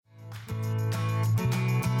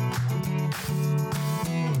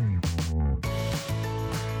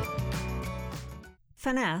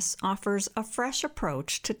Finesse offers a fresh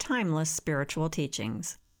approach to timeless spiritual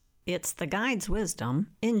teachings. It's the guide's wisdom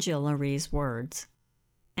in Jill Lurie's words.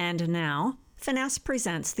 And now, Finesse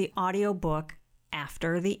presents the audiobook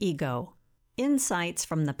After the Ego, Insights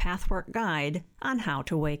from the Pathwork Guide on How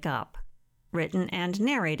to Wake Up, written and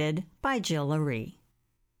narrated by Jill Lurie.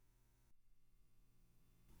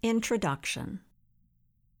 Introduction.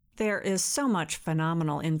 There is so much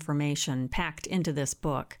phenomenal information packed into this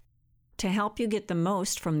book. To help you get the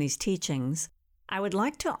most from these teachings, I would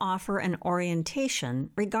like to offer an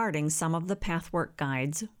orientation regarding some of the Pathwork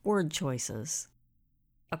Guide's word choices.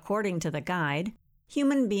 According to the guide,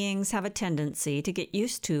 human beings have a tendency to get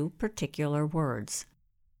used to particular words.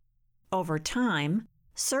 Over time,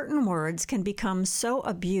 certain words can become so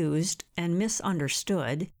abused and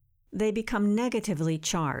misunderstood, they become negatively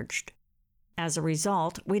charged. As a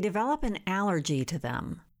result, we develop an allergy to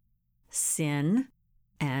them. Sin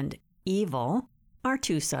and evil are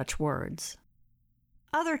two such words.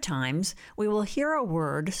 Other times, we will hear a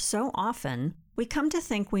word so often we come to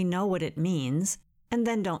think we know what it means and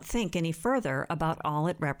then don't think any further about all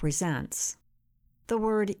it represents. The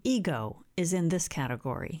word ego is in this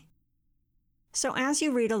category. So as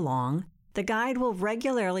you read along, the guide will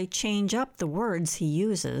regularly change up the words he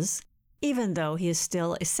uses, even though he is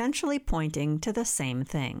still essentially pointing to the same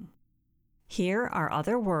thing. Here are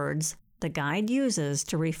other words the guide uses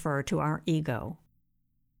to refer to our ego: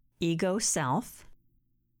 ego self,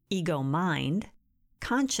 ego mind,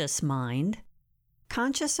 conscious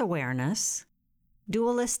awareness,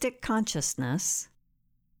 dualistic consciousness,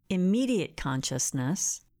 immediate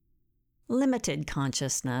consciousness, limited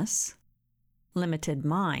consciousness, limited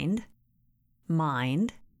mind,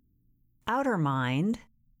 mind, outer mind,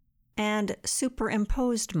 and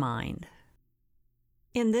superimposed mind.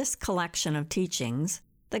 In this collection of teachings,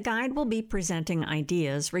 the guide will be presenting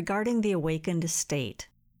ideas regarding the awakened state,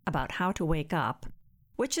 about how to wake up,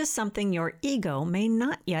 which is something your ego may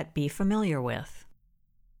not yet be familiar with.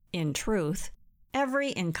 In truth,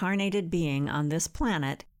 every incarnated being on this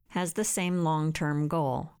planet has the same long-term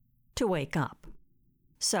goal: to wake up.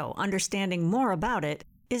 So, understanding more about it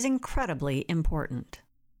is incredibly important.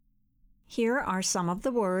 Here are some of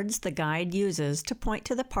the words the guide uses to point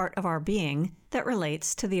to the part of our being that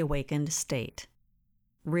relates to the awakened state: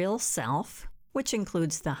 real self, which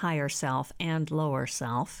includes the higher self and lower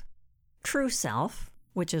self; true self,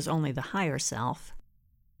 which is only the higher self;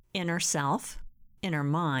 inner self, inner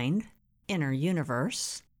mind, inner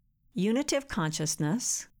universe; unitive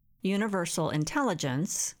consciousness, universal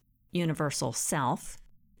intelligence, universal self,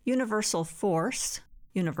 universal force,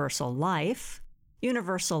 universal life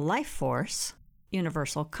force,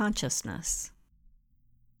 universal consciousness.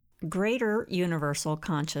 Greater universal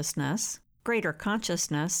consciousness, greater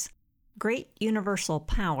consciousness, great universal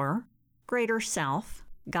power, greater self,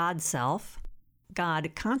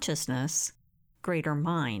 God consciousness, greater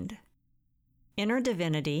mind. Inner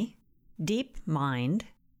divinity, deep mind,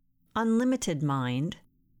 unlimited mind,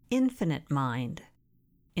 infinite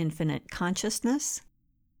consciousness,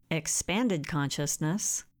 expanded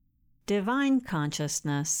consciousness, divine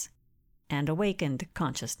consciousness, and awakened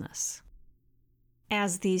consciousness.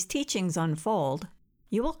 As these teachings unfold,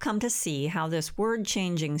 you will come to see how this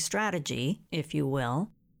word-changing strategy, if you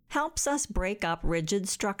will, helps us break up rigid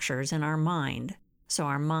structures in our mind, so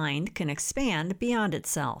our mind can expand beyond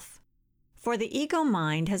itself. For the ego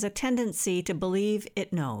mind has a tendency to believe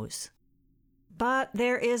it knows. But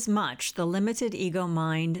there is much the limited ego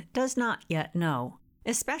mind does not yet know,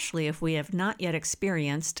 especially if we have not yet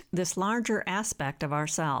experienced this larger aspect of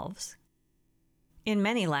ourselves. In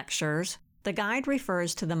many lectures, the guide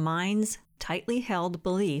refers to the mind's tightly held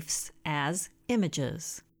beliefs as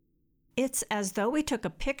images. It's as though we took a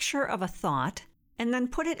picture of a thought and then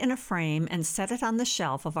put it in a frame and set it on the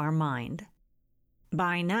shelf of our mind.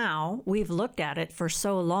 By now, we've looked at it for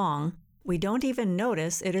so long, we don't even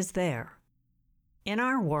notice it is there. In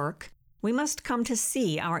our work, we must come to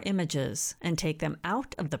see our images and take them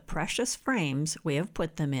out of the precious frames we have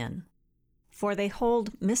put them in. For they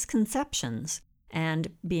hold misconceptions and,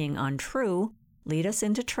 being untrue, lead us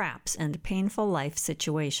into traps and painful life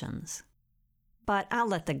situations. But I'll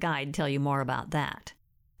let the guide tell you more about that.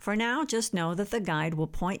 For now, just know that the guide will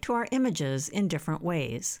point to our images in different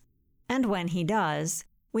ways. And when he does,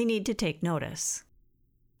 we need to take notice.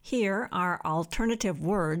 Here are alternative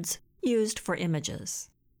words used for images: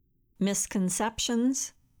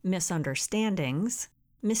 misconceptions, misunderstandings,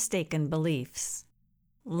 mistaken beliefs,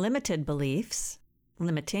 limited beliefs,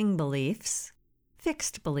 limiting beliefs,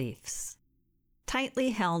 fixed beliefs, tightly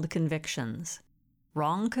held convictions,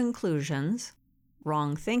 wrong conclusions,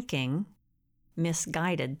 wrong thinking,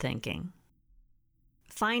 misguided thinking.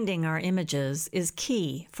 Finding our images is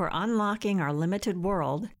key for unlocking our limited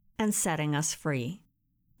world and setting us free.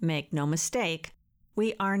 Make no mistake,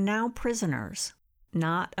 we are now prisoners,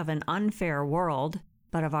 not of an unfair world,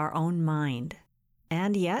 but of our own mind.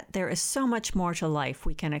 And yet there is so much more to life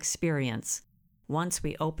we can experience once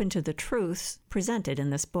we open to the truths presented in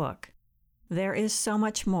this book. There is so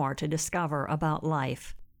much more to discover about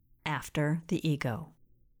life after the ego.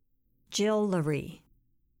 Jill Laree.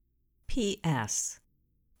 P.S.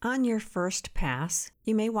 On your first pass,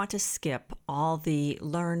 you may want to skip all the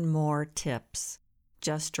learn more tips.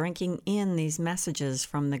 Just drinking in these messages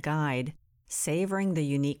from the guide, savoring the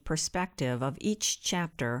unique perspective of each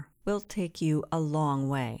chapter, will take you a long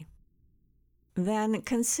way. Then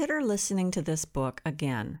consider listening to this book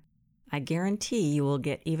again. I guarantee you will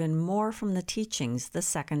get even more from the teachings the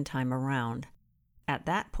second time around. At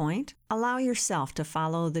that point, allow yourself to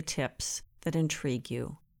follow the tips that intrigue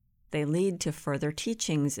you. They lead to further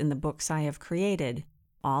teachings in the books I have created,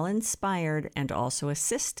 all inspired and also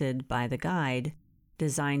assisted by the guide,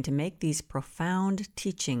 designed to make these profound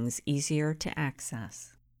teachings easier to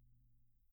access.